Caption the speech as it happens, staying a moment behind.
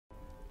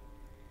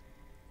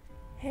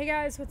Hey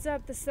guys, what's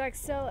up? This is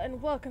Axel, and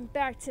welcome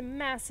back to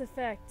Mass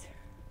Effect.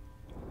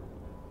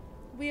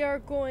 We are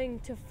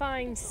going to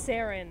find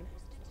Saren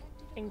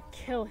and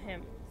kill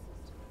him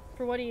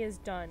for what he has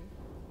done.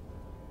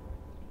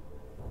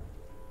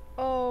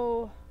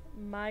 Oh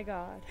my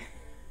god.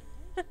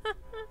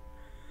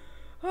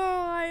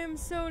 Oh, I am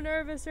so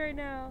nervous right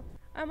now.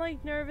 I'm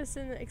like nervous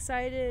and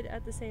excited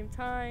at the same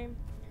time.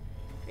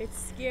 It's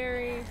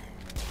scary.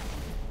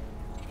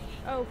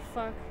 Oh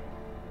fuck.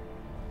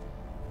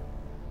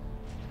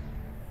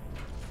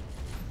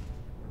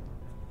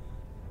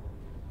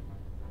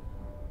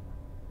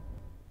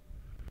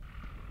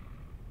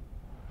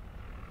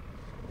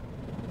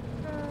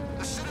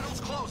 The Citadel's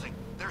closing.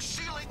 They're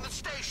sealing the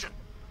station.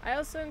 I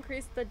also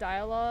increased the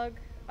dialogue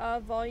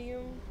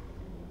volume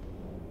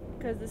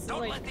because this is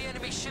Don't like let the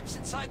enemy ships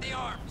inside the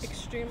arms.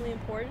 extremely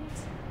important.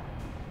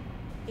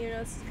 You know,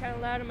 this is kind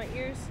of loud in my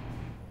ears.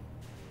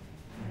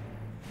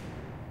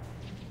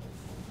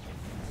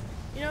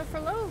 You know,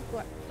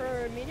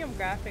 for medium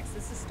graphics,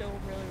 this is still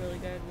really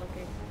good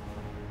looking.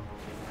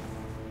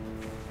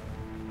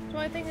 That's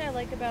one thing I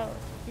like about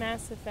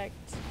Mass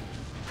Effect.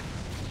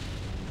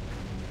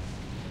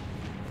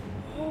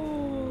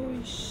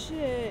 Holy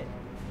shit.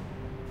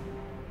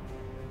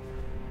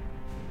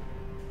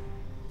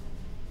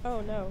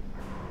 Oh no.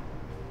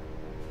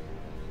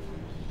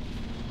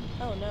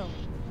 Oh no.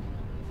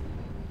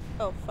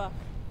 Oh fuck.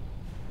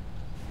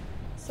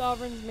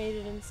 Sovereign's made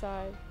it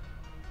inside.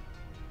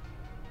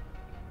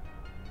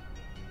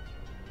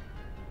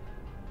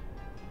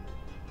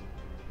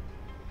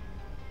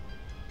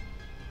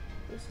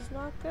 This is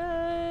not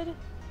good.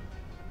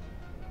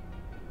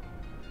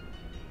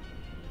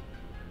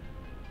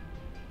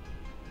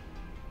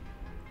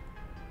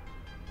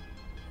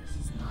 This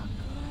is not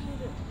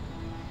good.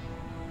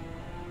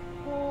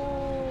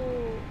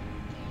 Oh.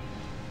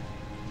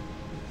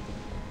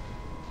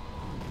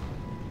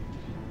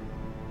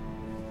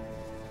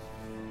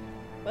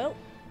 Well,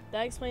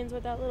 that explains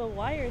what that little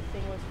wire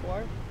thing was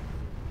for.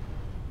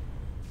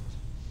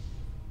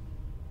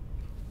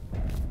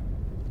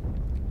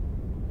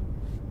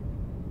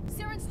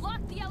 Saren's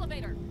locked the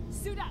elevator.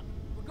 Suit up.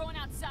 We're going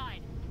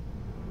outside.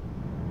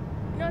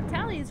 You know,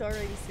 Tally's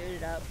already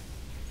suited up.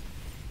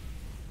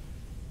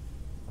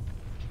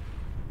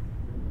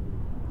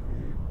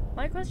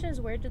 My question is,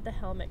 where did the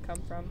helmet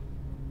come from?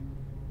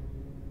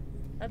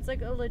 That's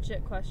like a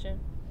legit question.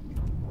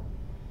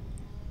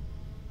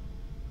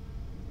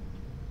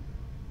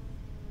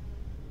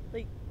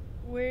 Like,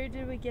 where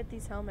did we get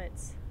these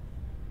helmets?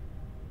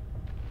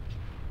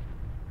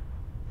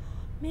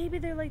 Maybe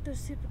they're like those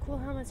super cool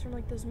helmets from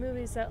like those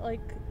movies that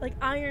like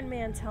Iron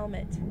Man's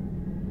helmet.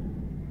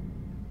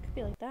 Could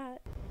be like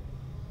that.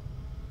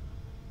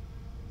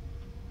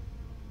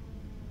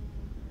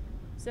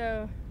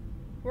 So,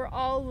 we're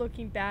all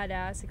looking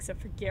badass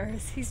except for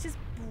Garrus. He's just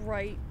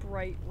bright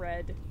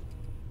red.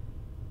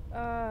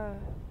 Oh,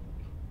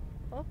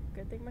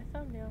 good thing my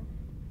thumbnail.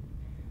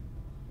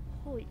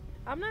 Holy,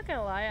 I'm not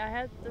gonna lie, I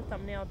had the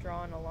thumbnail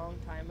drawn a long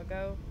time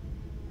ago.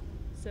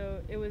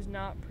 So it was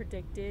not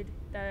predicted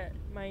that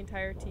my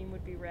entire team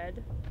would be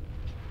red.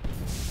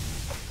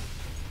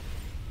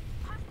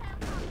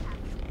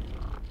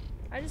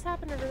 I just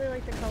happen to really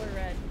like the color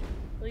red,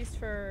 at least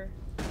for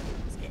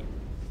this game.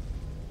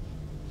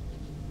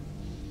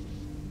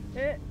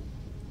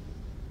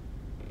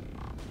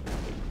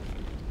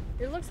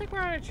 It looks like we're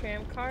on a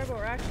tram car, but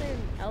we're actually in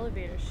an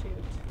elevator chute.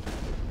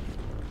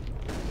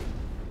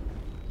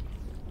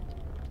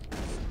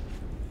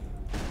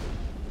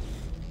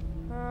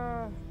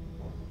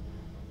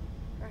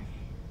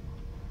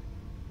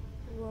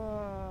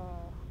 Whoa.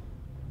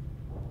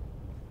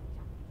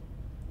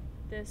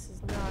 This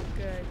is not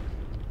good.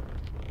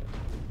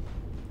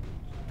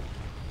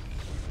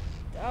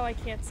 Oh, I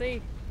can't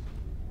see.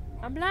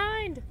 I'm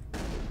blind!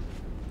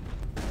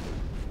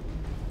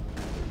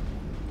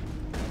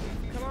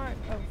 Come on.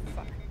 Oh,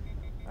 fuck.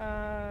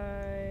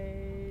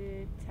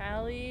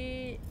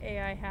 Tally,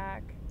 AI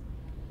hack.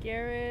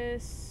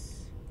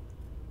 Garrus,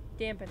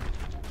 dampen.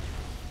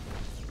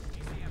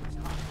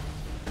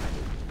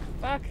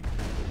 Fuck.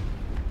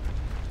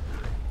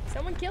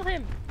 Someone kill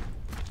him.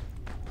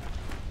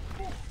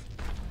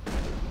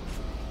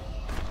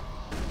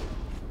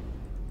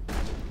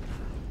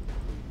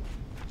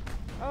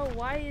 Oh,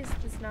 why is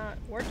this not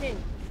working?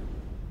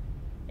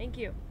 Thank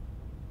you.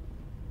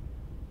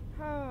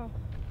 Oh.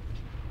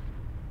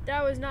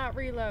 That was not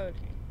reload.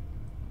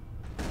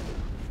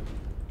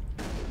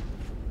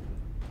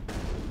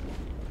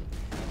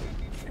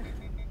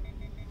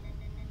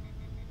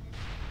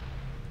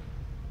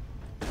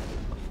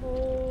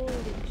 Holy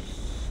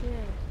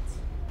shit.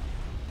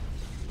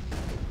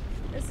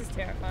 This is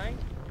terrifying.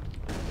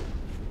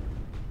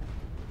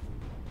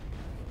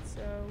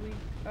 So we...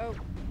 Oh.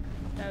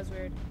 That was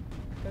weird.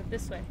 Go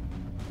this way.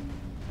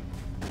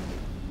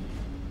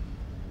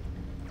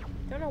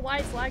 Don't know why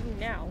it's lagging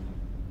now.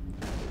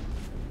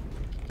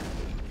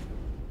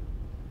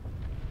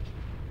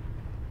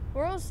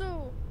 We're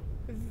also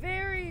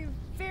very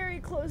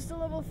close to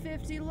level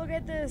 50. Look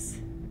at this.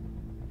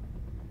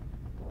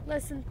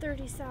 Less than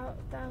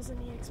 30,000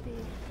 EXP.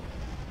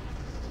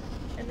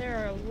 And there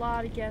are a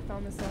lot of Geth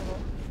on this level.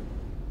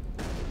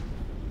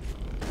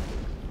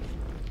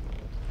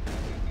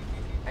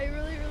 I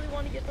really, really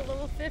want to get to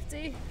level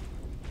 50.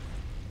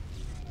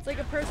 It's like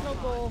a personal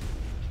goal.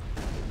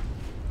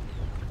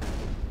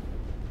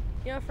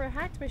 You know, for a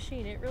hacked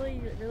machine, it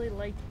really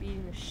liked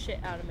beating the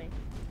shit out of me.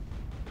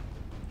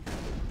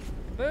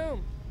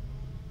 Boom!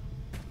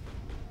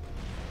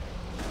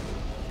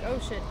 Oh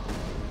shit.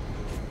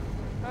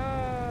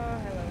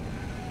 Oh, hello.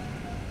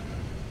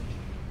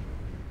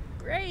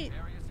 Great!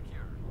 Area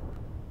secure.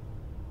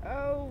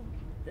 Oh,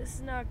 this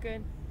is not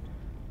good.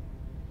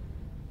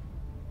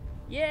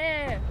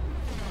 Yeah!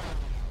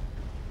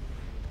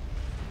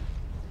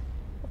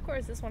 Of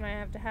course, this one I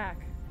have to hack.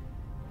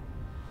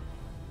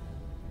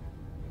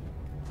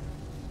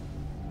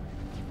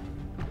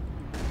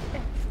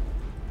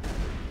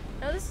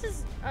 Now this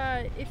is,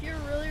 if you're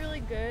really, really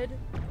good,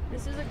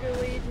 this is a good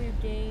way to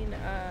gain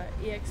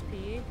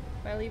EXP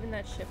by leaving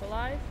that ship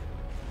alive.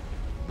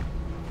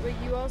 But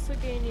you also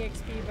gain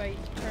EXP by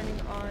turning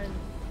on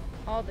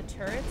all the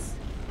turrets,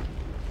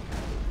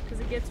 because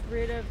it gets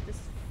rid of this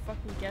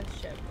fucking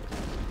Geth ship.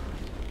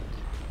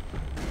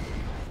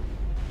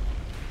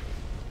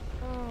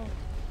 Oh.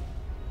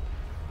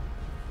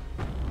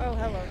 Oh,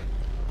 hello.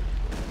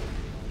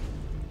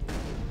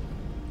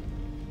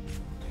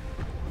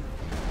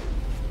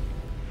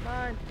 Come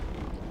on.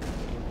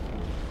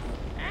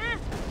 Ah!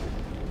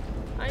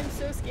 I'm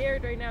so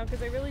scared right now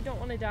because I really don't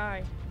want to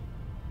die.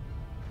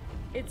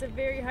 It's a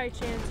very high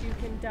chance you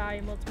can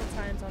die multiple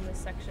times on this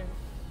section.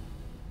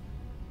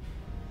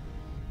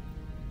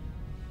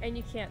 And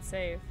you can't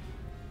save.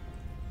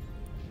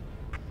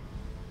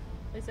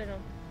 At least I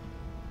don't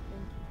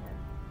think you can.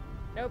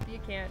 Nope, you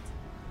can't.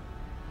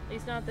 At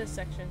least not this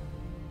section.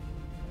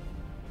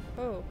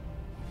 Oh.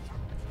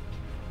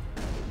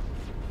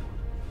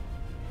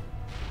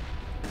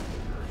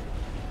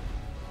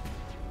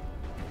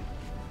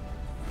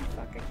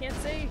 Fuck, I can't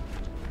see.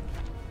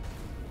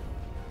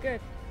 Good.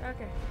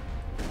 Okay.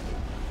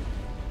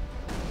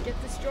 Get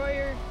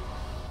Destroyer.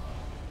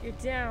 You're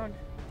down.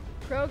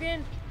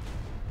 Krogan,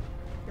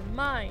 you're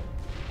mine.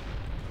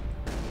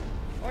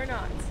 Or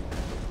not.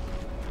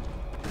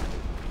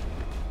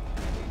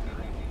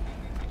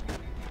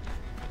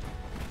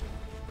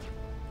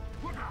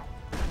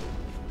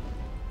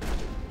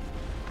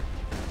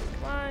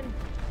 Come on.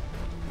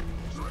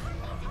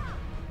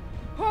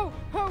 Ho!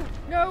 Ho!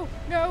 No!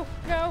 No!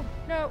 No!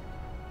 No!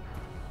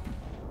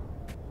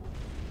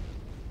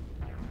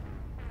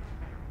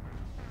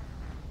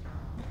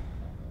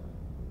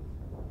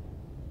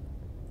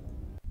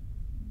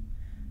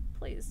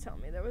 Please tell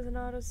me there was an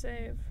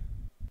autosave.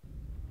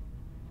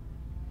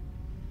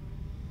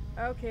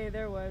 Okay,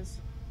 there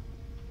was.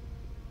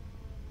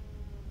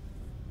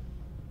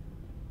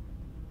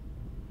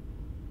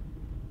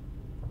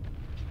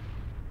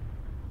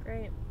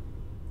 Great.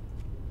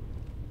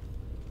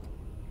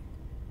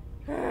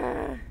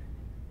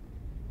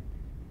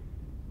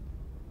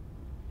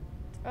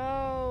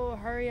 Oh,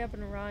 hurry up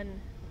and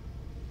run.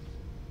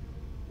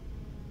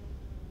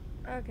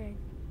 Okay.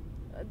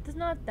 It's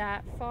not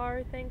that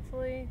far,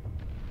 thankfully,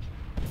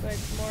 but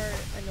it's more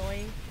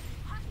annoying.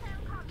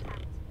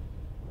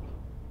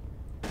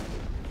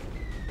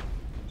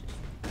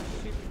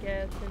 Just shoot the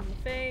Geth in the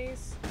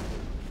face.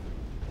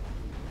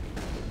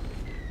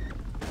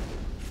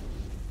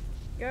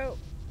 Go.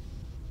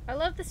 I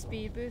love the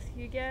speed boost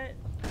you get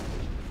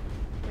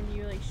when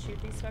you like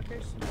shoot these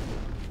fuckers.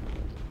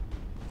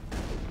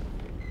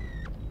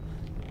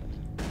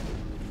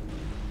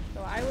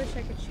 So I wish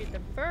I could shoot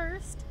them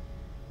first.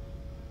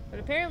 But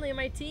apparently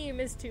my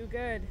team is too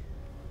good.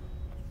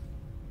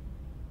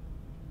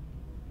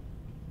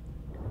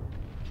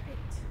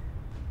 Right.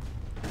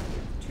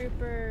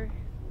 Trooper,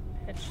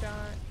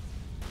 headshot,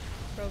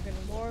 Krogan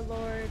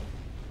Warlord.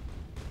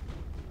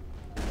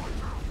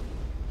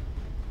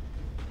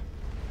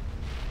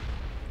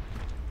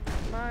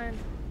 Come on.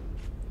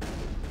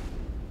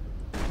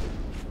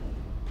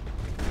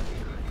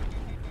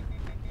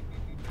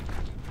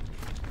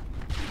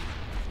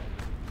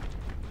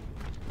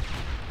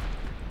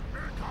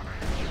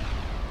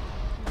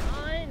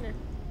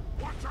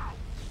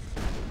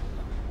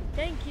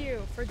 Thank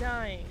you for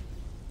dying.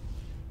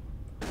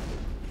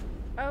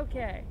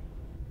 Okay.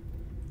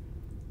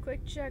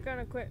 Quick check on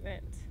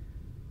equipment.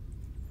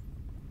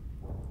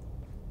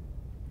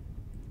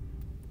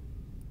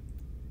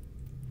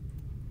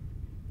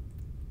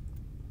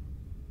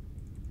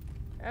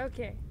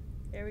 Okay,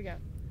 there we go.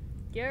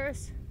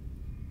 Garrus,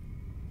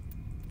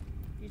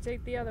 you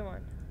take the other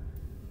one.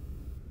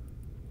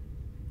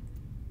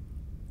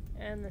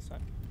 And this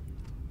one.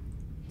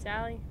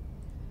 Sally.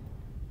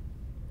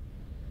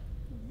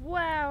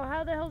 Wow,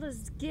 how the hell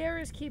does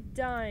Garrus keep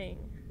dying?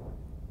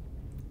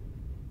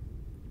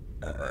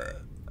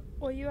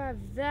 Well, you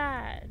have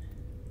that.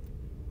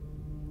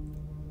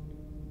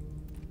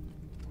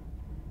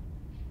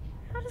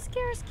 How does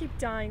Garrus keep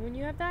dying when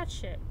you have that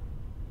shit?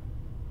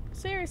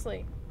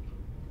 Seriously.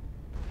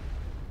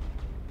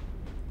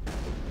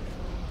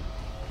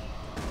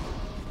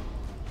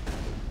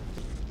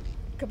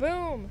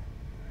 Kaboom!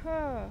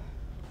 Huh.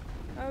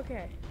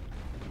 Okay.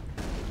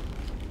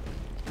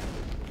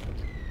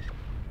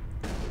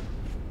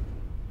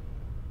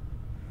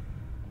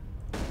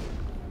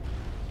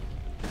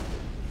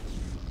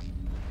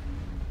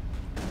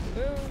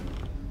 Boom.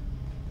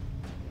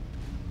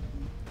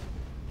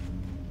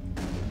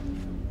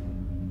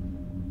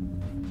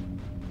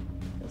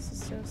 This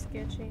is so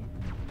sketchy.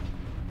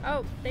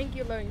 Oh, thank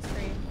you, loading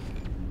screen.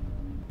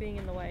 Being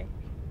in the way.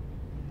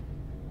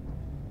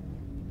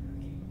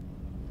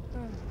 Okay.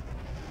 Oh.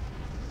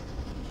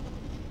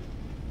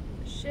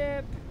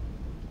 Ship.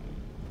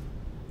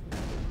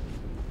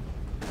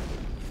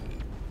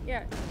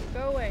 Yeah,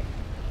 go away.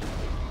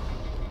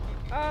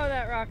 Oh,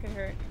 that rocket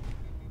hurt.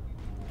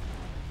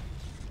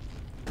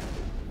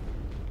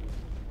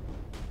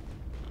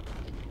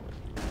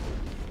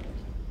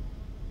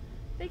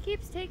 They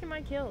keeps taking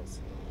my kills.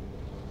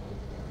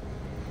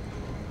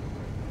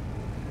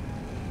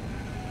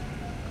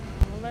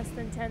 Oh, less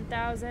than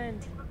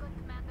 10,000.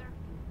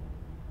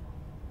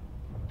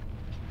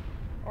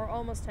 Or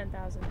almost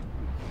 10,000.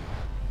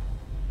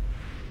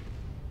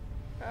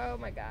 Oh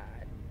my god.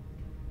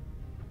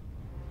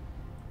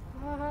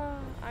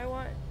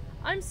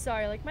 I'm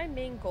sorry, like my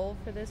main goal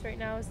for this right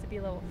now is to be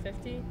level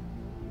 50.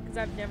 Because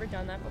I've never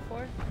done that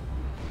before.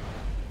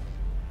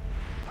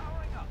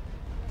 Powering up.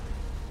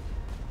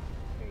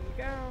 Here you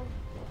go.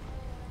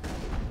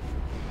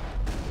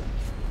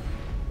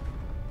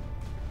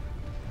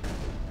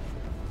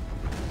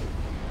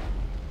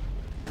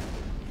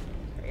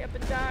 Hurry up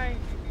and die.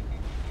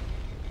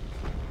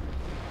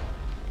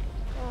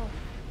 Oh.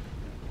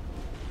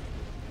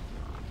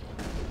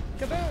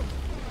 Kaboom!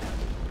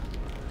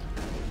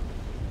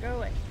 Go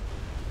away.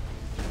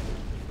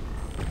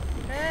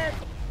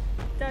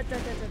 Da da da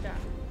da da.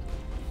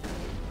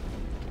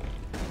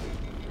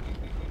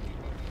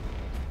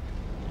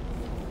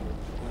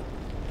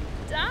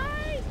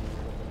 Die!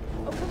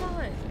 Oh, come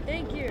on.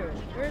 Thank you.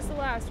 Where's the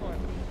last one?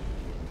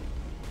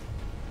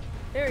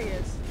 There he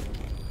is.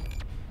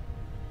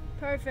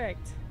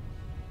 Perfect.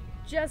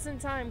 Just in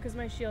time because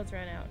my shields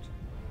ran out.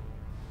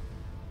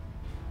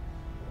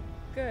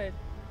 Good.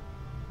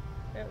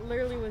 It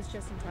literally was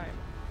just in time.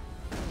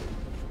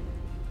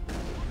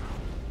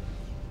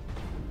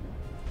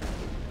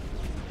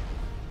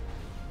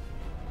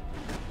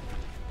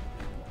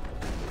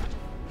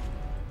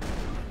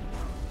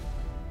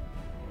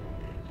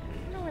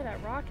 I don't know where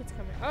that rocket's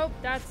coming. Oh,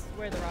 that's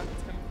where the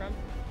rocket's coming from.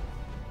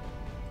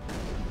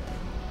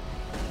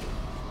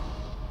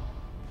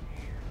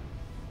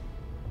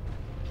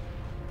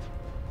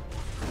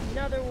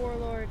 Another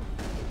warlord.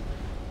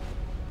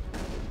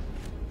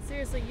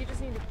 Seriously, you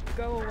just need to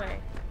go away.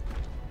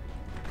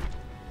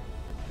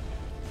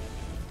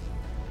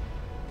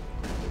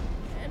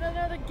 And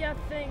another geth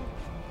thing.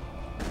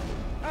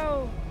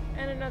 Oh,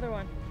 and another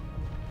one.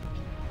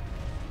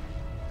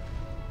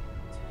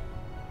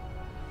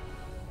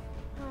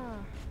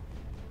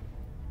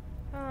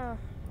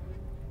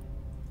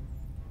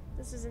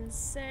 This is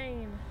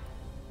insane.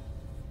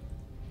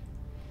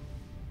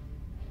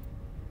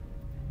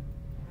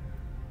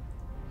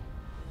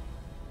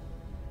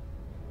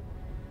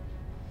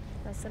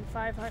 Less than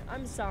 500.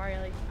 I'm sorry,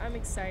 like, I'm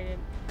excited.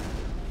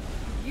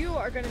 You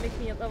are gonna make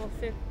me at level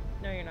 50.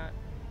 No, you're not.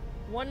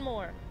 One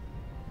more.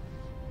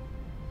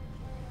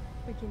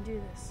 We can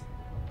do this.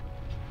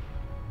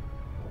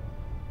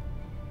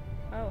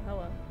 Oh,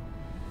 hello.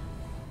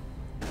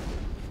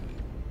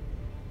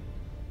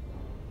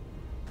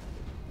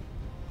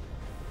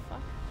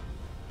 Fuck.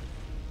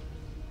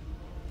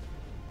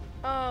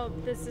 Oh,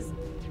 this is...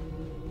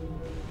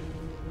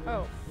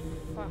 Oh,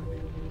 fuck.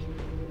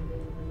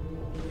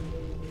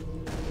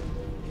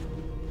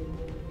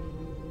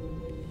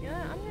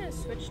 Yeah, I'm gonna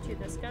switch to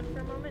this gun for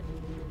a moment.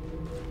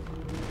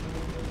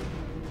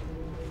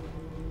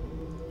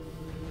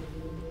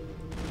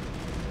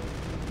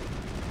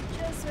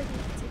 Just so I can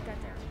take that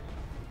down.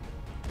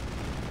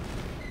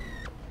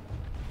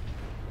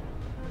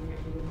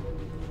 Okay.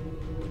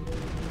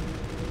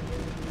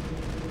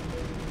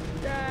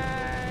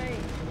 Die!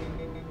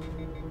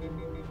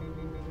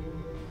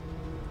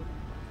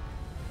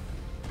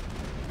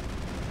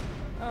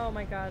 Oh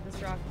my god,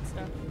 this rocket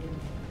stuff.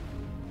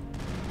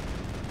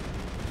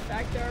 The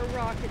fact there are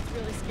rockets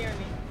really scare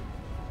me.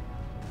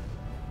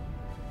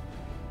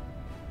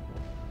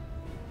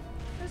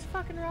 There's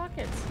fucking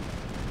rockets.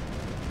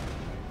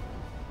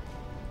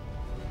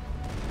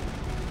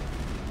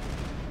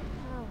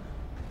 Oh.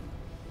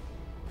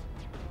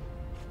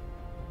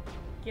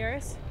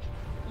 Garrus,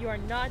 you are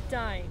not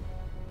dying.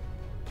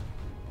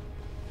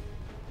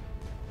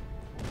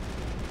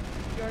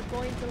 You are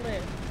going to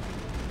live.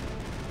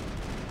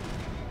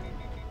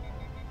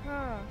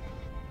 Huh.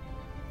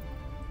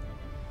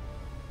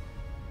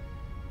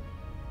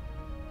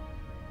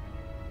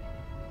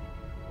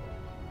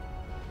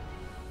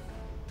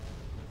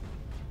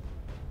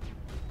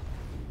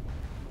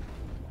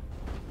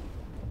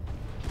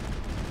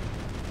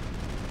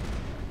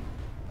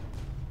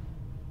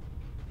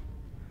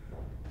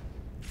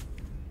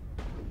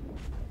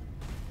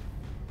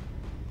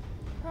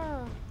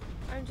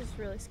 just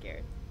really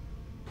scared.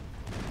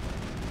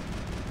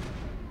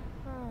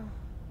 Oh.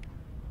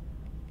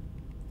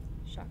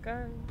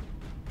 Shotgun.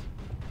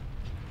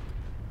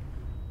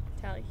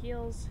 Tally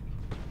heals.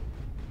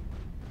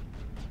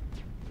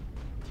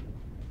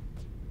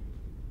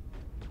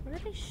 What are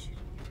they shooting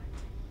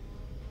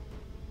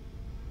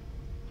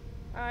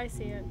at? I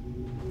see it.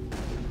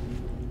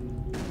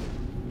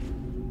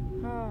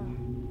 Oh.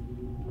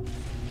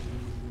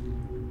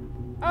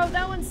 Oh,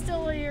 that one's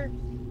still here.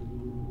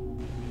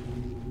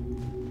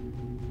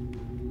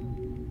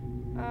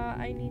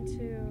 I need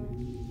to...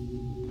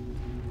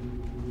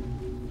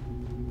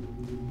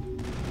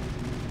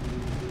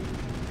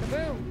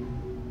 Kaboom!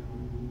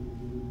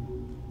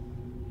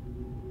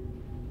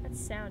 That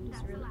sound is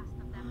really...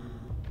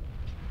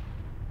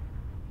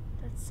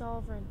 That's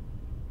Sovereign.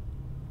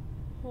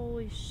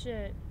 Holy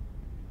shit.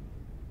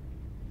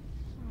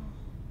 Oh.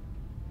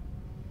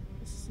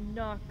 This is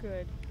not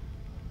good.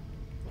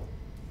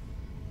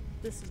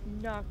 This is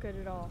not good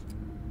at all.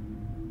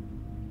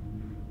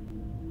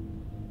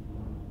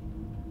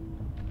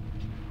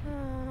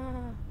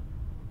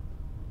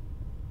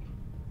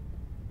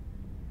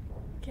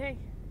 Okay,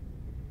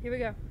 here we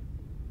go.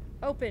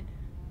 Open.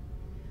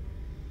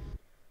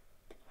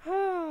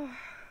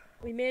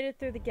 We made it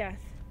through the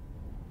geth.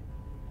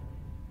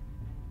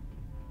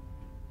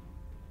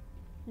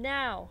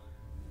 Now,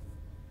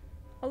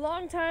 a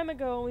long time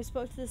ago when we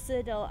spoke to the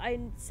Citadel, I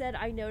said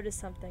I noticed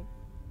something.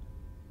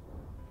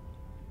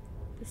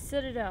 The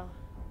Citadel.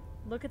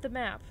 Look at the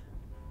map.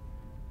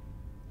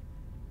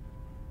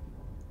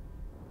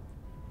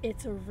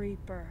 It's a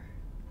Reaper.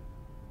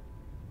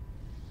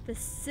 The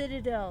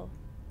Citadel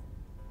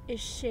is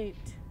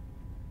shaped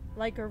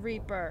like a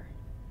Reaper.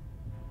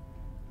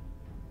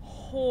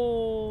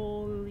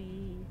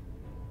 Holy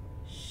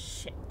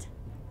shit.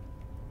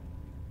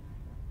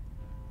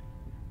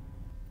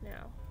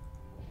 Now.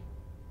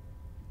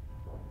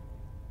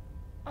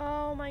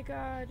 Oh my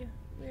god.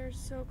 We are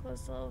so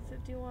close to level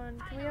 51.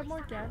 Can we have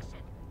more gas?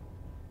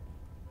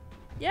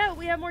 Yeah,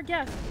 we have more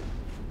gas.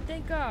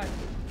 Thank god.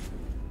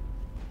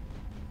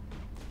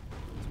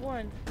 It's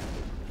 1,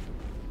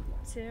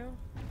 2.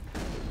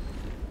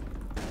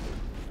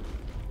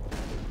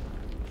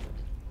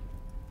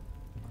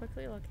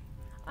 Quickly looking.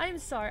 I'm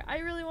sorry. I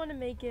really want to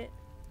make it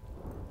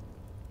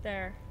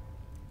there.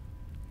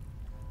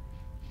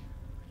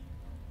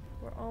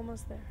 We're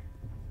almost there.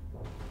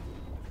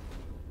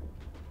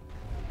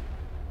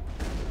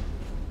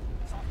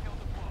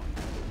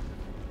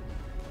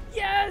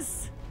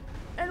 Yes!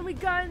 And we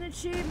got an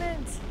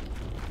achievement!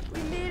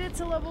 We made it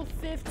to level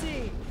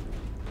 50!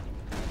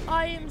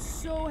 I am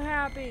so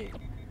happy!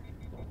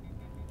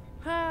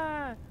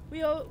 Ha!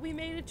 We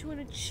made it to an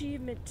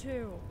achievement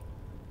too.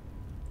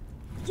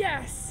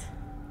 Yes!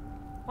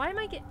 Why am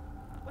I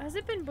has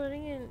it been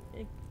putting in...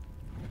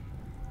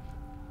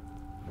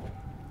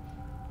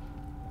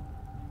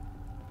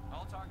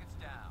 All targets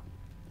down.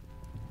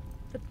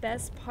 The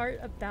best part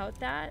about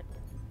that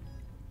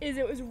is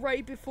it was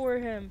right before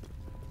him.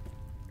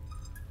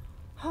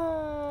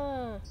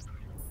 Oh,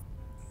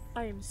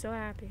 I am so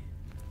happy.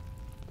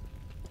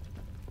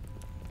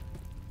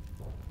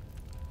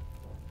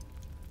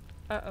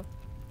 Uh-oh.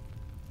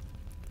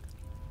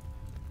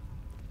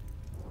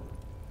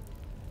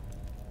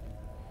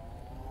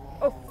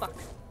 Oh, fuck.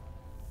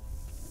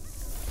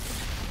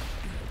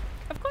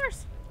 Of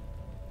course.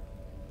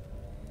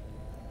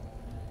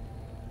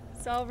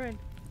 Sovereign.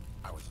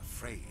 I was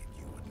afraid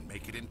you wouldn't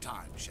make it in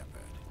time, Shepard.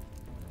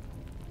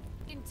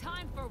 In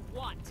time for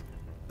what?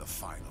 The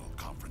final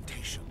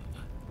confrontation.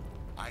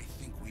 I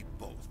think we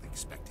both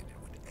expected it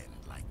would end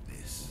like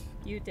this.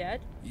 You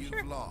dead? You've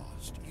Sure.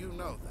 lost. You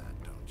know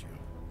that, don't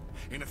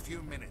you? In a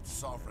few minutes,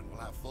 Sovereign will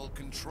have full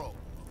control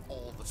of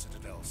all the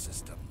Citadel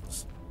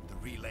systems. The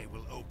relay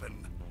will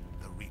open.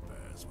 The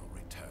Reapers will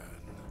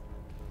return.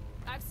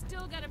 I've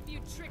still got a few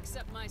tricks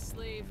up my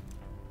sleeve.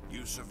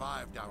 You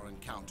survived our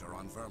encounter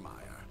on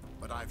Vermeer,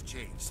 but I've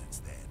changed since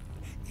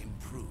then.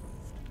 Improved.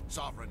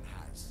 Sovereign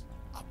has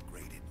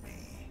upgraded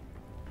me.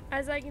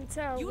 As I can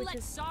tell, You which let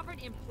is... Sovereign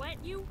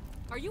implant you?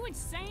 Are you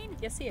insane?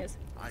 Yes, he is.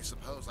 I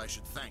suppose I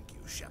should thank you,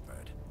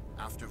 Shepard.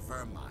 After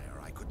Vermeer,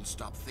 I couldn't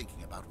stop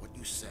thinking about what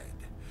you said.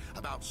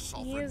 About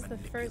Sovereign He is the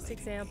first manipulating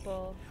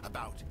example. me,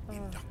 about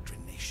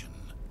indoctrination.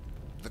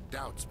 The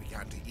doubts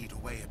began to eat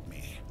away at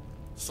me.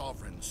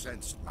 Sovereign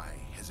sensed my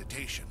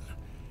hesitation.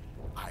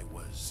 I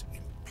was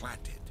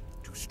implanted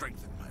to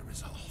strengthen my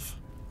resolve.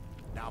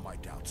 Now my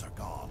doubts are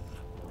gone.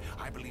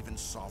 I believe in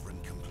Sovereign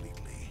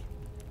completely.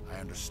 I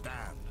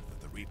understand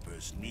that the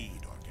Reapers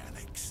need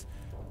organics.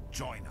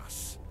 Join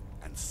us,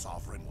 and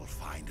Sovereign will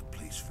find a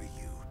place for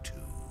you, too.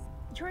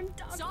 You're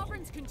indoctrinated.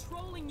 Sovereign's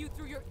controlling you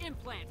through your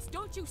implants.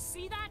 Don't you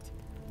see that?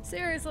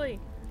 Seriously.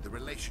 The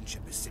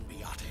relationship is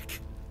symbiotic.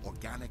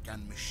 Organic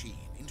and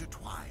machine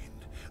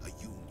intertwined. A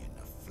union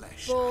of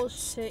flesh and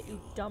Bullshit,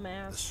 you steel.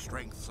 dumbass. The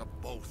strengths of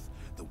both,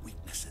 the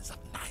weaknesses of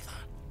neither.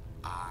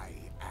 I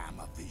am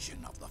a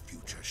vision of the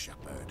future,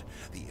 Shepard.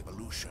 The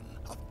evolution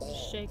of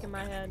all Shaking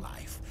my organic head.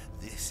 life.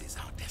 This is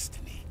our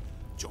destiny.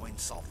 Join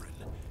Sovereign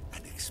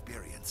and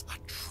experience a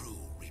true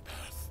rebirth.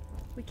 rebirth.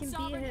 We can beat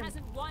Sovereign him.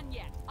 hasn't won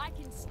yet. I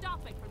can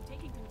stop it from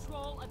taking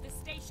control of the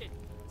station.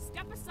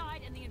 Step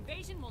aside and the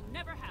invasion will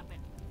never happen.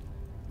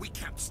 We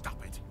can't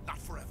stop it, not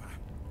forever.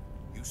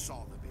 You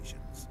saw the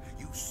visions.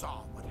 You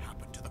saw what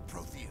happened to the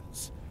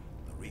Protheans.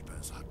 The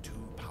Reapers are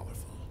too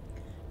powerful.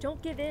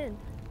 Don't give in.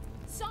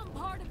 Some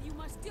part of you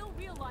must still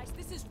realize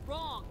this is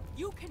wrong.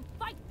 You can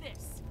fight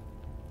this.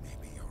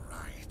 Maybe you're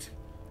right.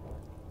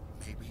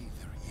 Maybe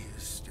there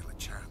is still a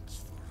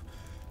chance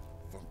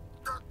for...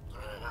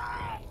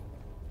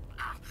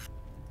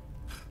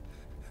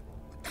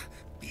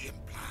 The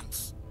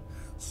implants.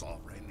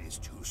 Saren is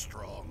too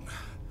strong.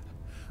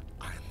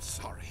 I'm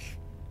sorry.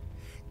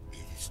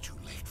 It is too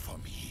late for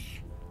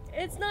me.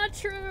 It's not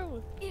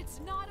true. It's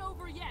not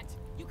over yet.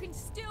 You can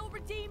still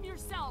redeem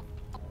yourself.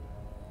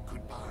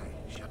 Goodbye,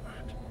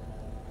 Shepard.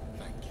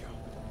 Thank you.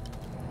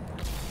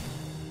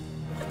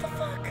 What the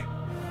fuck?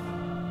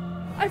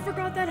 I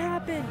forgot that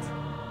happened.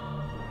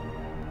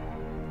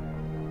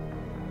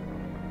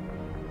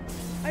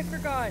 I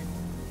forgot.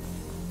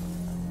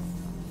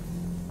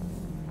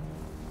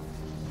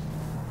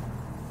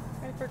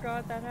 I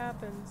forgot that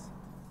happens.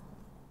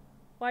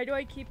 Why do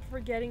I keep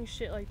forgetting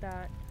shit like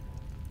that?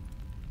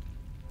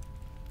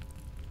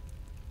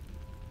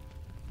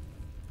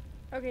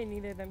 Okay,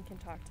 neither of them can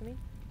talk to me.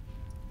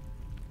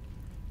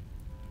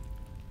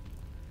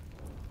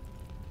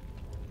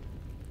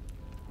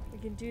 We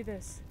can do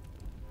this.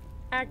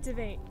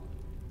 Activate.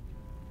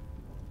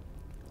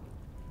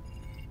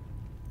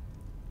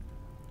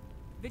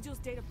 Vigil's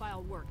data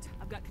file worked.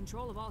 I've got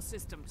control of all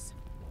systems.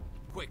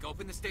 Quick,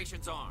 open the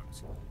station's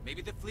arms.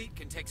 Maybe the fleet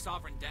can take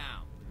Sovereign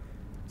down.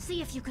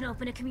 See if you can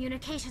open a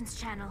communications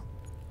channel.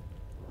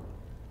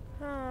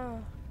 Oh.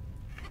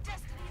 The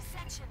Destiny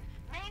Ascension.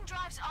 Main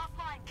drives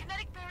offline.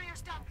 Kinetic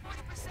barriers down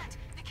 40%.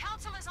 The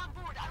Council is on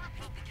board. I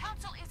repeat, the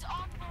Council is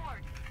on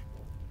board.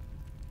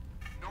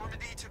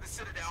 Normandy to the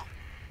Citadel.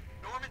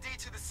 Normandy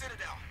to the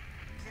Citadel.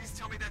 Please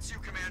tell me that's you,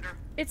 Commander.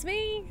 It's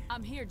me!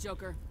 I'm here,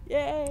 Joker.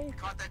 Yay!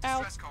 Caught that Ow.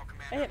 distress call,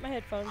 Commander. I hit my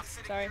headphones. I'm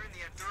sitting Sorry. here in the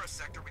Endura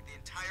sector with the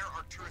entire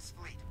Arcturus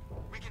fleet.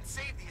 We can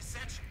save the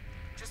Ascension.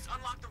 Just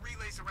unlock the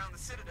relays around the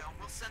Citadel and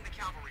we'll send the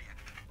cavalry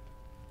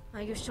in.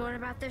 Are you sure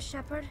about this,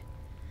 Shepard?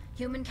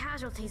 Human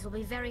casualties will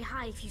be very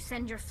high if you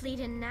send your fleet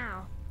in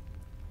now.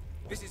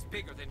 This is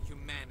bigger than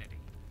humanity.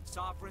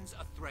 Sovereign's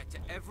a threat to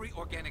every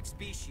organic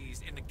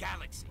species in the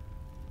galaxy.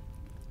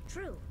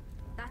 True.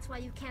 That's why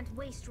you can't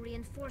waste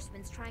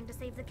reinforcements trying to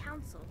save the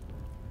Council.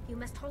 You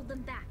must hold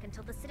them back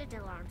until the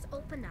Citadel arms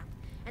open up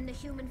and the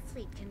human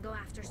fleet can go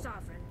after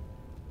Sovereign.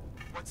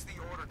 What's the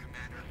order,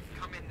 Commander?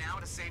 Come in now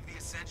to save the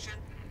Ascension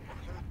or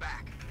hold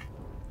back?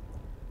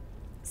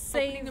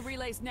 Save. Opening the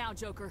relays now,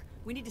 Joker.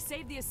 We need to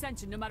save the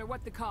Ascension no matter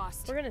what the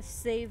cost. We're gonna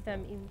save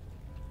them.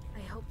 I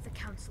hope the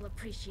Council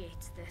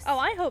appreciates this. Oh,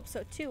 I hope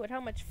so too. With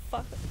how much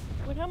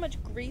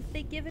grief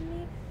they've given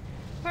me.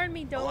 Part of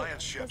me don't.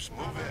 Alliance ships,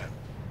 move in.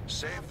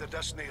 Save the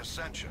Destiny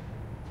Ascension.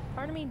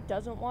 Part of me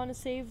doesn't want to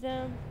save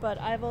them, but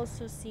I've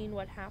also seen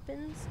what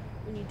happens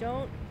when you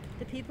don't.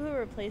 The people who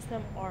replace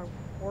them are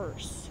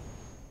worse.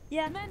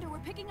 Yeah. Commander, we're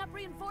picking up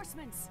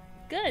reinforcements.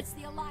 Good. It's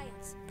the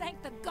Alliance.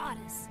 Thank the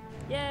goddess.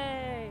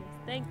 Yay!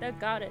 Thank the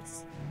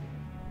goddess.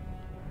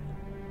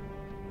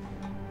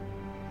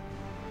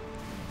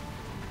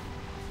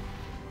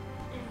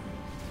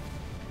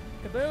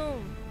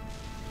 Kaboom!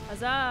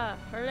 Huzzah!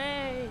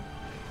 Hooray!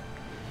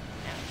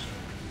 Ouch.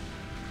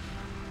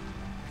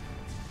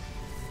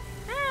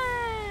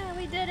 Ah!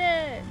 We did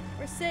it!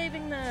 We're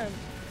saving them!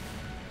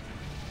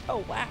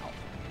 Oh, wow.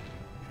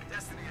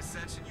 Destiny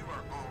Ascension, you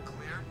are all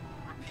clear.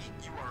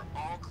 Repeat, you are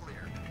all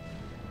clear.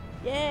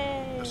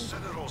 Yay! The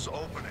Citadel's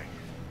opening.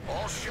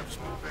 All ships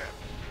move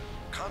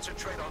in.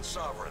 Concentrate on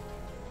Sovereign.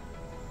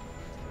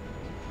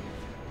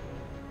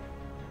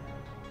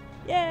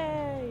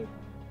 Yay!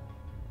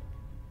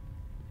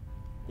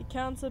 The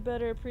Council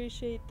better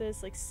appreciate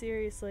this, like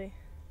seriously.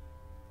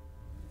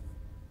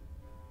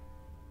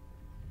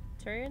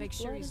 Tyrion's Make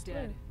sure blood he's is dead.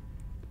 red.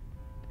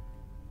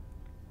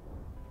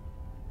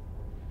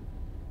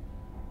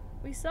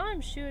 We saw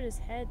him shoot his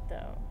head,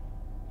 though.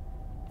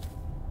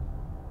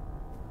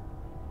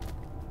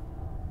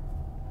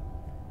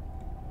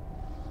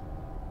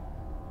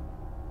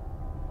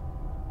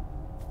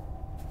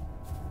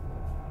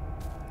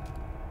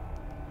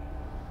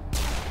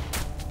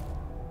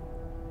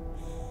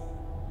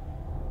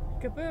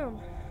 Kaboom.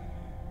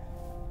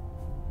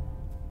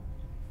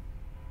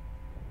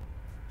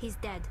 He's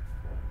dead.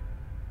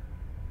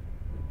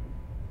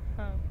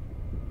 Oh.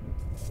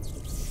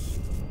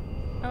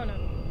 Oh no.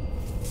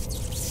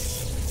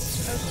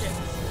 Oh shit.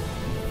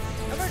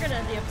 Oh, we're gonna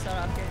end the episode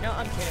off here. No,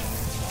 I'm kidding.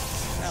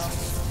 Well.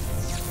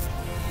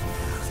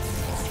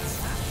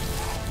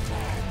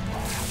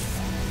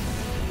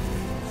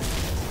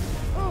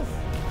 Oof.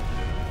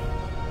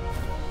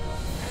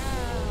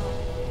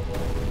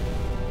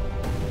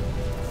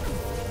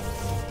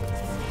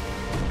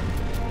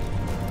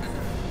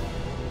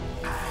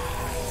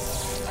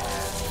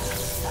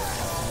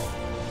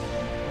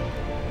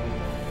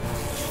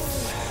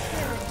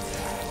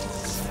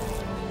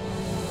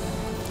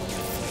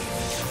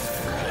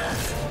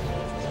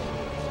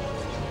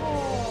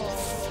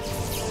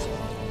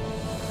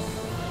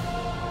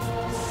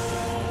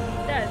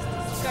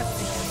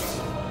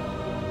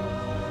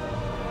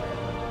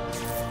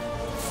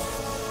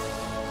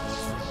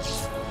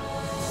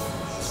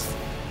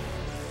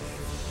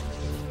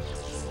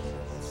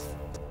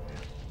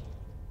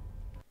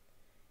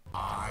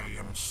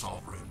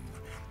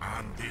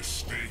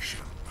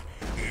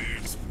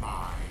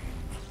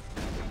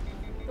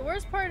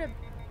 part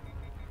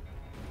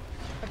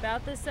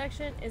about this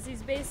section is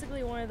he's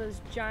basically one of those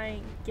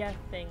giant geth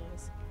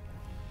things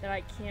that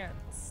I can't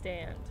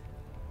stand.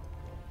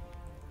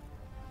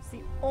 It's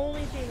the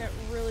only thing that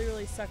really,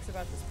 really sucks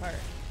about this part.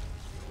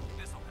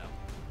 This'll help.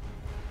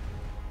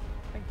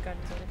 My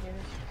gun's over here.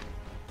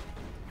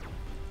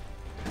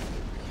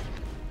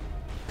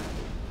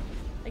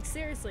 Like,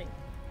 seriously.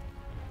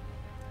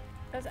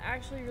 That's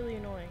actually really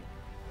annoying.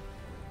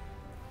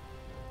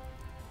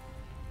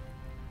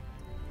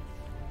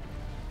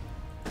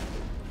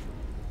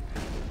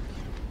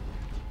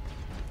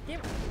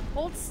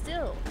 Hold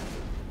still.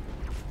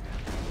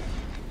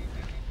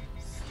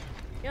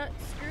 Yeah,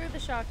 screw the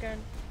shotgun.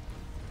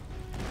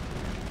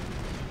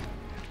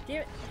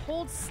 Damn it,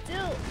 hold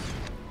still.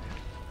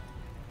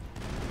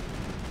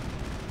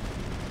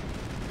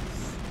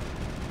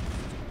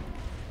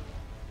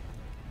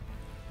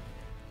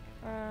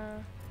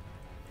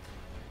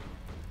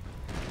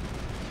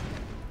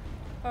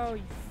 Oh,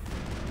 you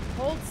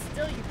hold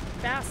still, you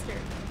bastard.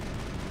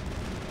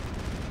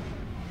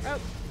 Oh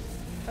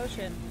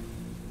shit.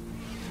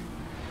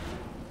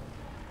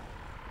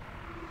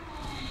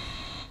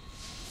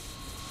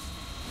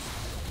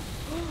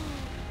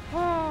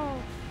 Oh.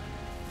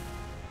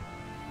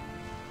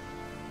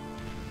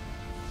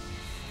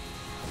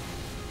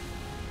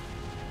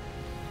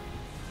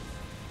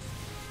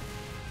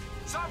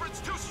 Sovereign's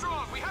too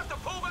strong. We have to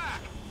pull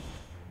back.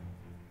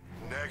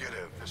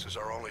 Negative. This is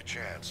our only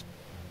chance.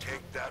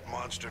 Take that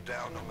monster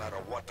down no matter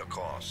what the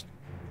cost.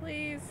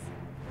 Please.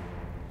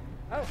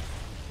 Oh.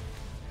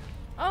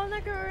 Oh,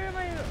 that got rid of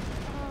my...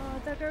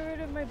 Oh, that got rid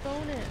of my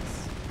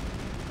bonus.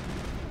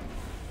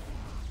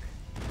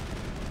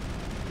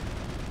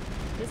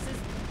 This is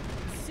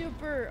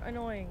super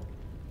annoying.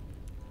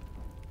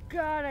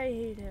 God, I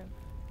hate him.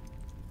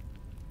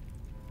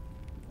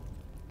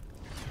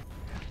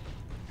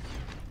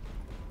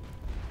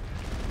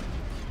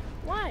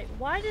 Why?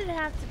 Why did it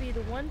have to be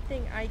the one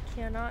thing I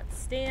cannot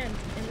stand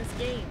in this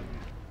game?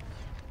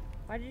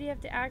 Why did he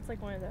have to act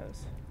like one of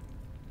those?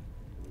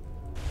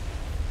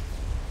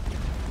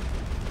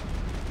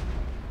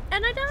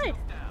 And I died!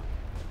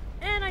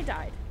 And I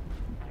died.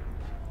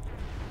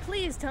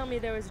 Please tell me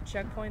there was a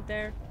checkpoint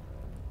there.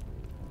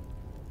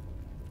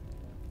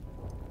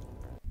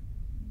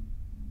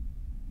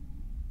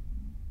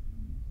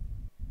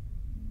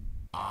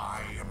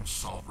 I am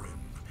sovereign,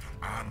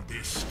 and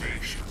this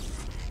station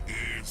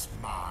is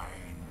mine.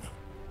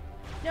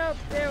 Nope,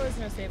 there was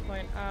no save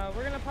point.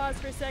 We're gonna pause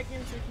for a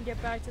second so we can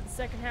get back to the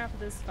second half of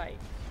this fight.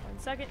 1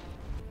 second.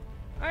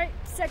 Alright,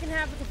 second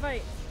half of the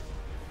fight.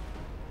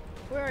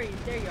 Where are you?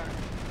 There you are.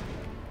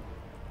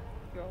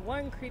 You're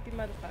one creepy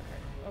motherfucker.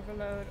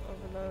 Overload,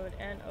 overload,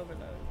 and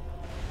overload.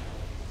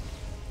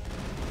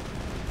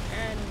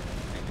 And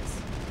I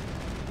miss.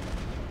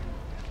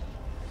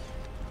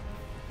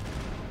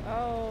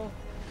 Oh,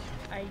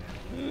 I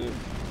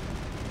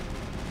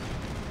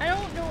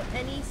don't know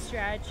any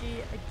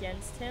strategy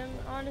against him,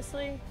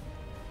 honestly.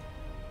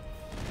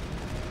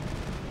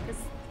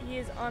 Because he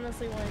is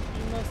honestly one of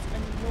the most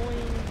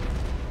annoying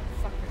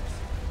fuckers.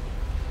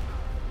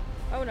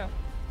 Oh no.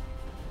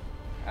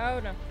 Oh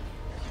no.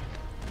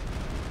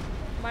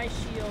 My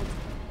shield.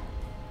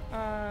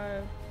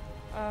 Come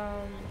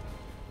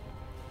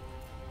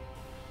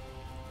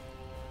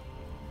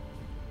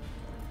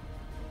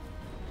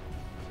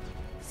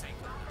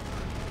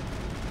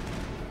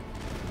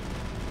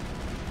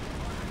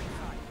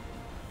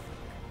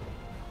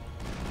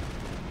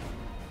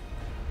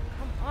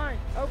on.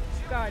 Oh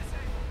god.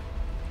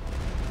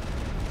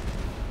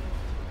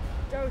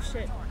 Oh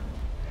shit.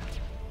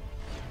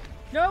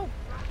 No!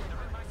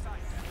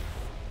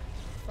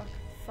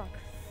 Fuck.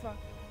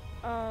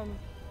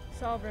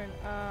 Sovereign.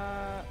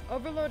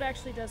 Overload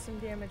actually does some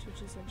damage,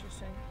 which is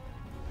interesting.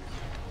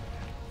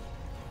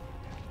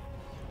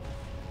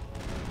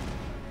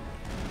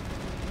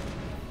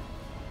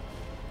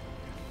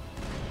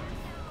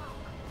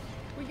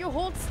 Will you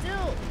hold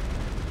still?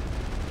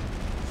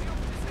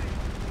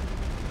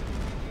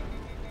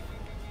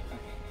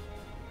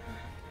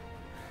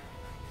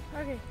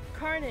 Okay,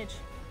 Carnage.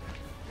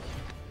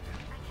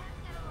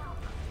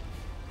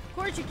 Of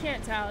course you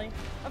can't, Tally.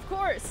 Of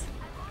course!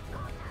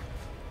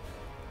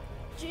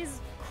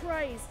 Jesus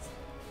Christ.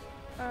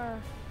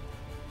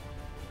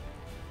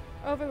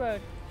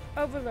 Overload.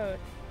 Overload.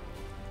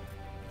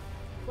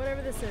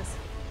 Whatever this is.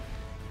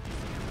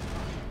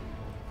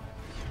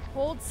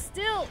 Hold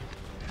still!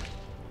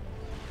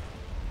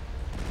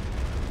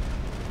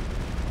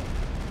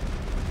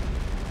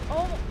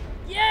 Oh,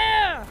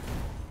 yeah!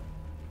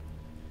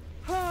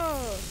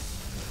 Oh.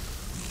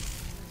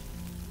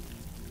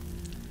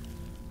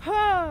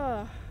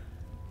 Oh.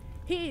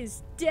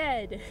 He's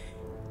dead.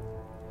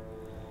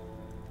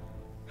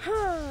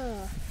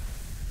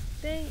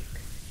 Thank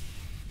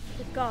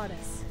the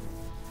goddess.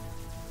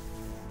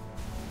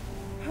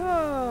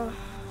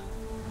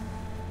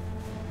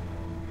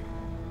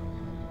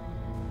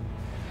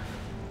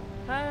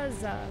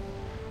 Huzzah.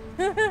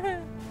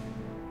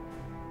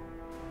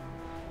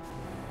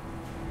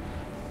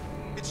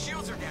 Its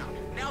shields are down.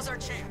 Now's our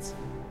chance.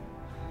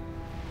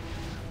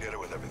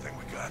 with everything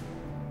we got.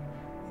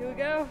 Here we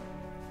go.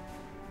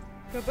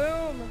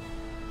 Kaboom!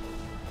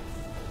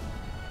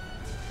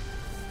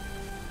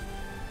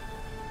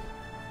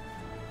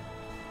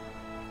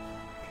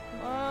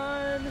 Come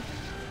on.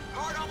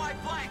 Guard on my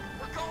flank!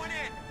 We're going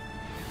in!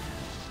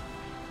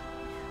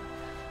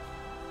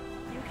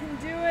 You can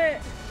do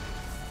it.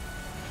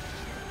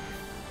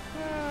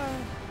 Ah.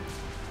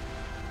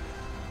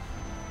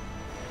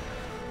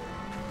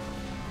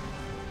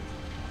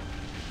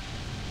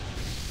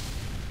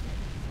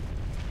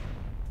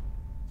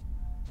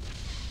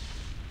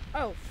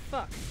 Oh,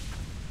 fuck.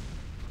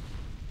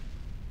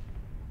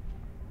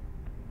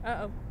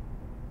 Uh-oh.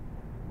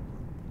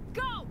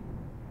 Go!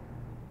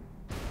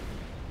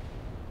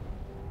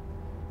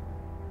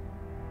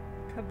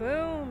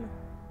 Kaboom!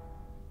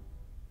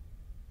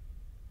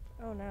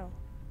 Oh no.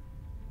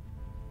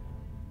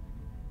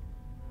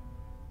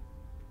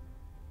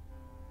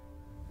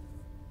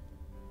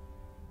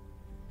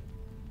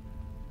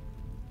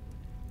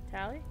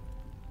 Tally?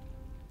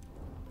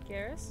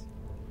 Garrus?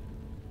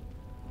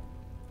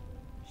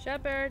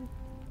 Shepard?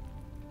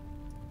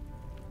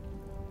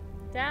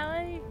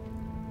 Tally?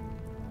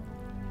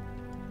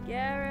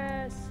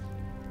 Garrus?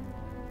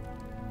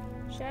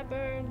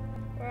 Shepard?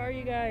 Where are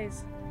you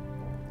guys?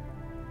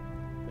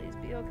 Please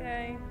be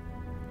okay.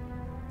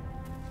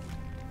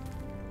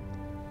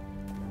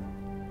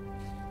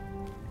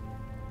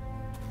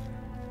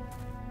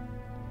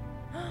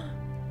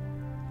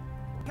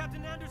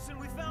 Captain Anderson,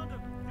 we found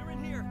them. They're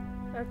in here.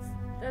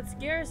 That's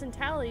Garrus and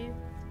Tally.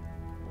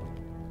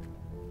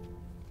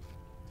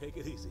 Take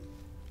it easy.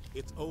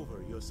 It's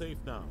over. You're safe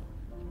now.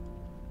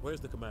 Where's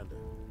the commander?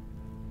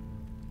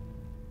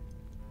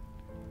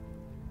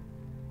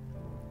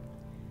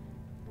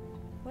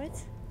 What?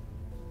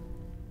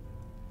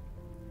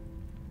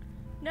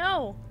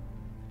 No!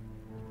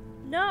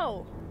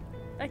 No!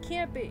 That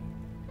can't be.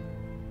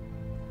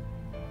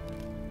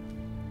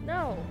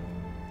 No!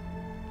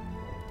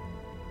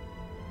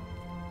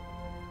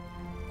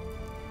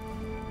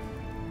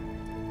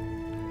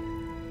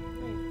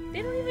 Wait,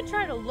 they don't even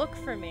try to look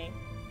for me.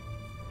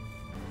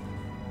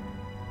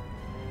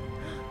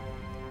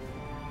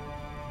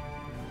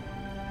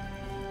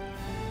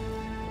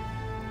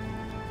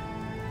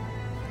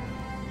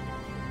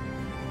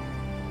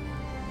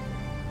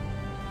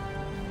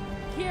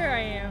 Here I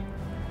am.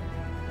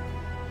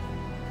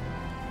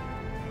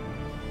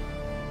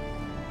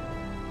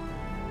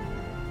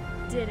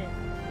 Did it.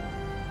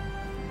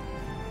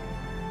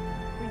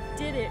 We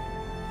did it.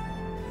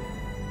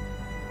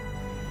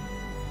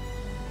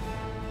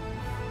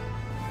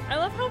 I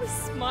love how we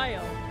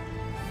smile.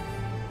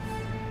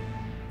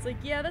 It's like,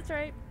 yeah, that's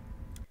right.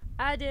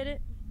 I did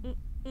it.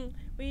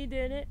 We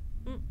did it.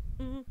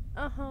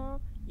 Uh-huh.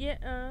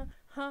 Yeah,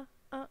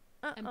 uh-huh.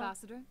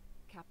 Ambassador,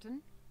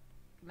 Captain,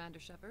 Commander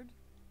Shepard.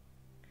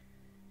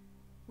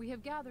 We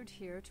have gathered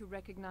here to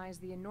recognize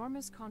the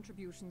enormous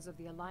contributions of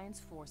the Alliance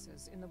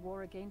forces in the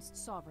war against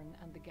Sovereign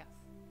and the Geth.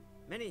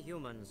 Many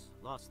humans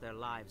lost their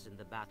lives in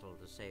the battle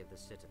to save the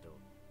Citadel.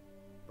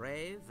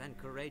 Brave and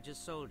courageous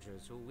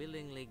soldiers who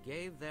willingly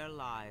gave their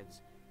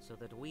lives so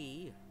that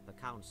we, the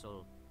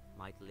Council,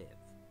 might live.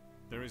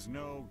 There is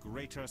no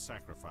greater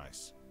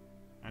sacrifice,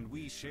 and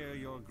we share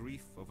your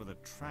grief over the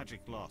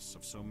tragic loss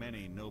of so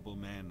many noble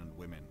men and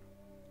women.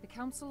 The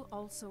Council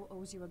also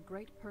owes you a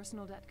great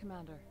personal debt,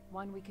 Commander,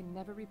 one we can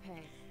never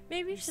repay.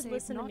 Maybe you should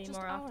listen to me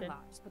more often. Not just our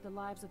lives, but the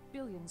lives of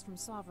billions from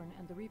Sovereign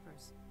and the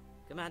Reapers.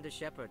 Commander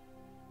Shepard,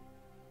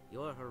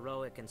 your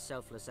heroic and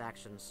selfless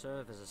actions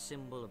serve as a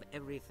symbol of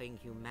everything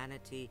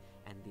humanity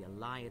and the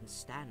Alliance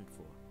stand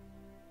for.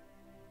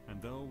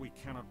 And though we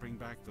cannot bring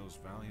back those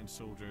valiant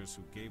soldiers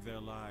who gave their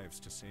lives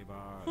to save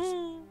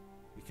ours,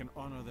 we can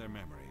honor their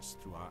memories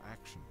through our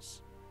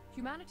actions.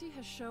 Humanity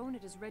has shown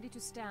it is ready to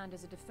stand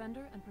as a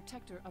defender and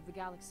protector of the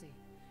galaxy.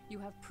 You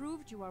have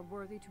proved you are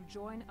worthy to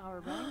join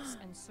our ranks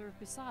and serve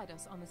beside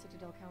us on the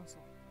Citadel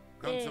Council.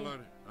 Counselor,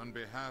 on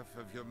behalf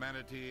of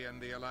humanity and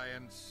the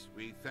Alliance,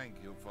 we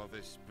thank you for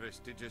this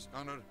prestigious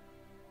honor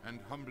and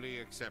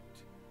humbly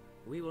accept.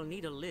 We will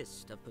need a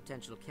list of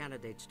potential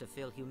candidates to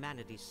fill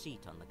humanity's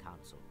seat on the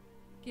Council.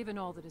 Given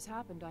all that has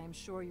happened, I am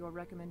sure your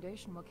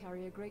recommendation will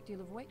carry a great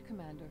deal of weight,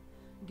 Commander.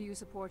 Do you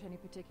support any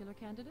particular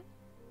candidate?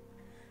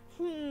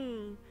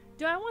 Do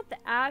I want the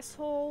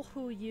asshole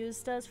who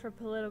used us for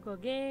political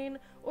gain,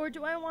 or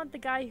do I want the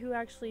guy who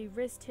actually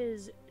risked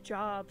his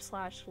job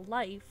 /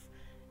 life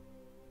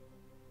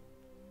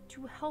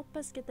to help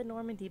us get the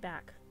Normandy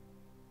back?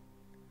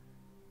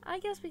 I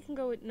guess we can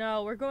go with...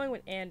 No, we're going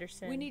with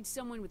Anderson. We need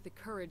someone with the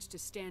courage to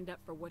stand up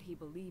for what he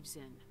believes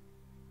in.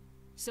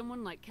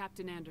 Someone like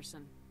Captain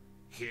Anderson.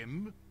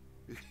 Him?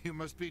 You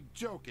must be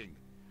joking.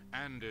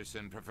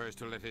 Anderson prefers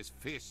to let his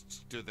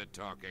fists do the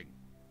talking.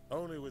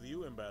 Only with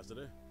you,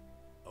 Ambassador.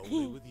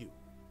 Only with you.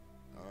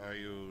 Are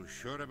you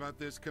sure about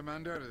this,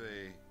 Commander?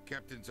 The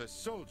captain's a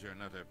soldier,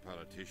 not a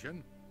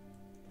politician.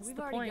 We've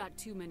already got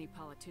too many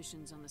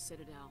politicians on the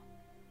Citadel.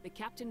 The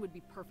captain would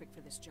be perfect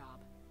for this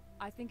job.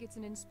 I think it's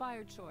an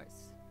inspired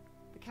choice.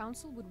 The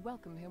Council would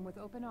welcome him with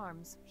open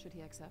arms, should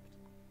he accept.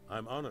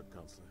 I'm honored,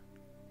 Counselor.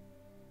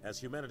 As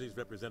humanity's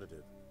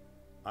representative,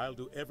 I'll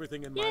do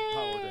everything in my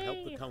power to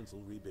help the Council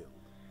rebuild.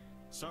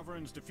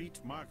 Sovereign's defeat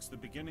marks the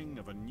beginning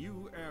of a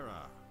new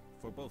era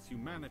for both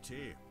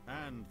humanity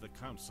and the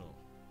Council.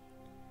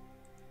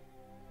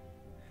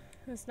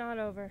 It's not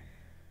over.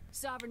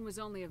 Sovereign was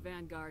only a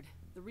vanguard.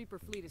 The Reaper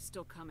fleet is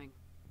still coming.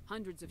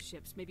 Hundreds of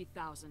ships, maybe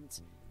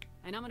thousands.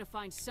 And I'm gonna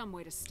find some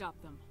way to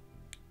stop them.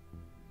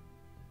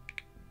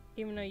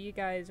 Even though you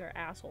guys are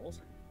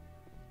assholes.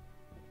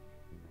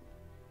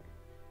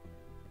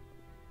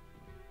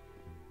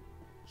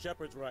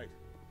 Shepard's right.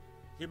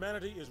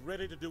 Humanity is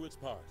ready to do its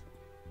part.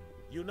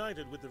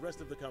 United with the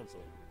rest of the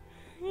Council,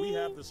 we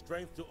have the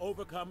strength to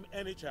overcome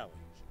any challenge.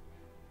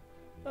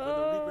 When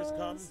the Reapers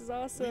come, this is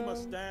awesome. we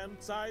must stand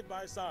side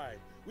by side.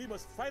 We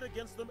must fight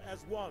against them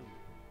as one.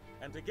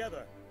 And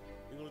together,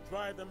 we will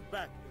drive them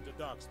back into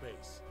dark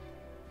space.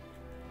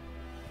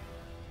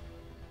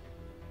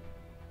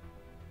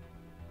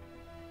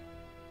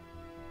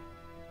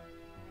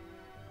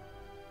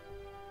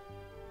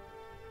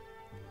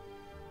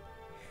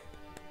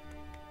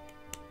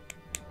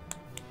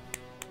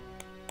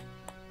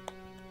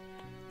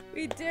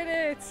 We did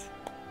it!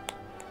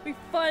 We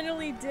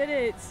finally did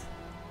it!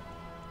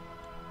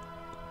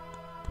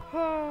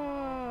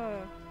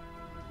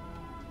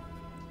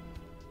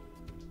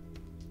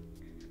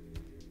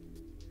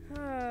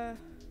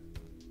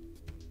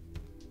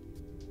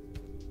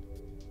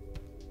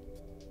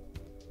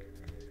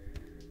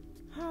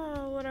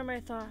 What are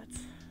my thoughts?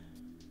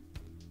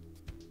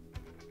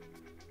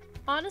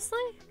 Honestly,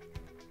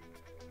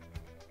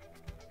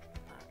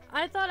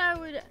 I thought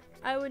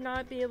I would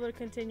not be able to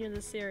continue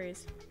the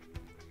series.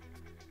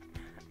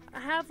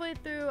 Halfway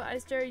through, I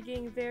started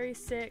getting very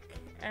sick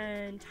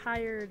and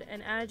tired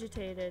and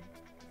agitated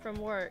from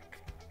work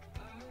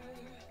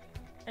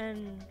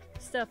and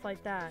stuff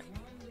like that.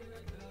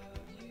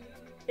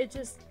 It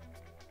just,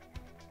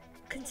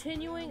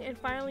 continuing and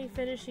finally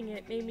finishing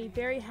it made me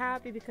very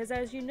happy because,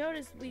 as you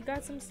noticed, we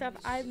got some stuff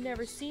I've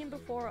never seen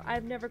before.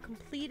 I've never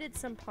completed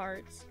some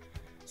parts,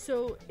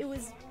 so it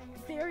was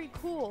very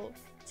cool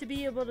to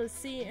be able to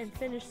see and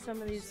finish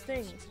some of these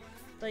things,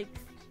 like,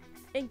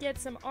 and get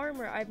some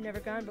armor I've never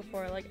gotten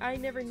before. Like, I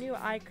never knew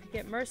I could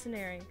get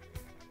mercenary.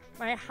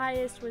 My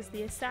highest was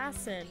the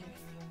assassin,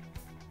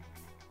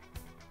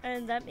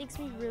 and that makes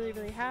me really,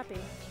 really happy.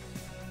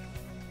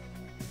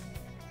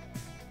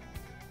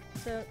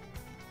 So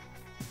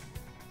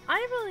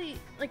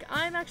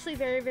I'm actually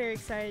very, very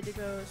excited to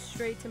go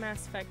straight to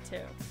Mass Effect 2.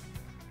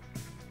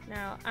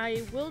 Now,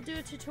 I will do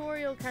a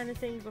tutorial kind of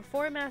thing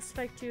before Mass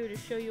Effect 2 to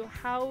show you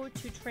how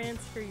to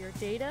transfer your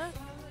data,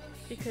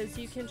 because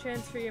you can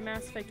transfer your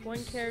Mass Effect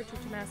 1 character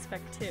to Mass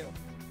Effect 2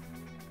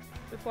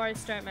 before I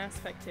start Mass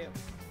Effect 2.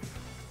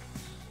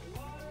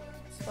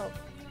 Well,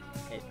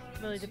 it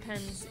really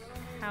depends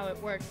how it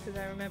works, because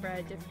I remember I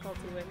had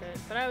difficulty with it,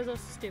 but I was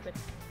also stupid.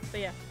 But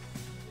yeah.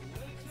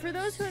 For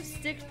those who have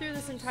sticked through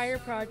this entire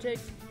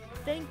project,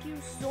 thank you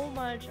so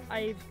much.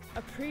 I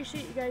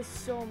appreciate you guys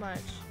so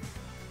much.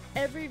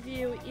 Every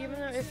view, even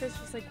though if it's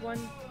just like 1,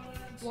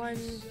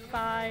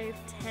 5,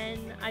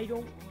 10,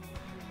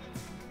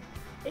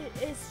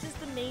 it's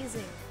just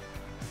amazing.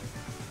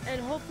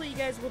 And hopefully you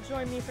guys will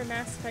join me for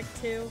Mass Effect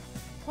 2.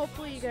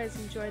 Hopefully you guys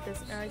enjoyed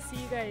this, and I see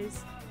you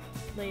guys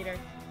later.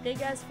 Thank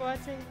you guys for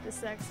watching.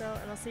 This is XL,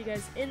 and I'll see you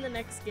guys in the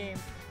next game.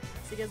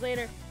 See you guys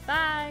later.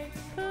 Bye!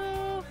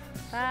 Poof!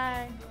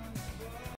 Bye!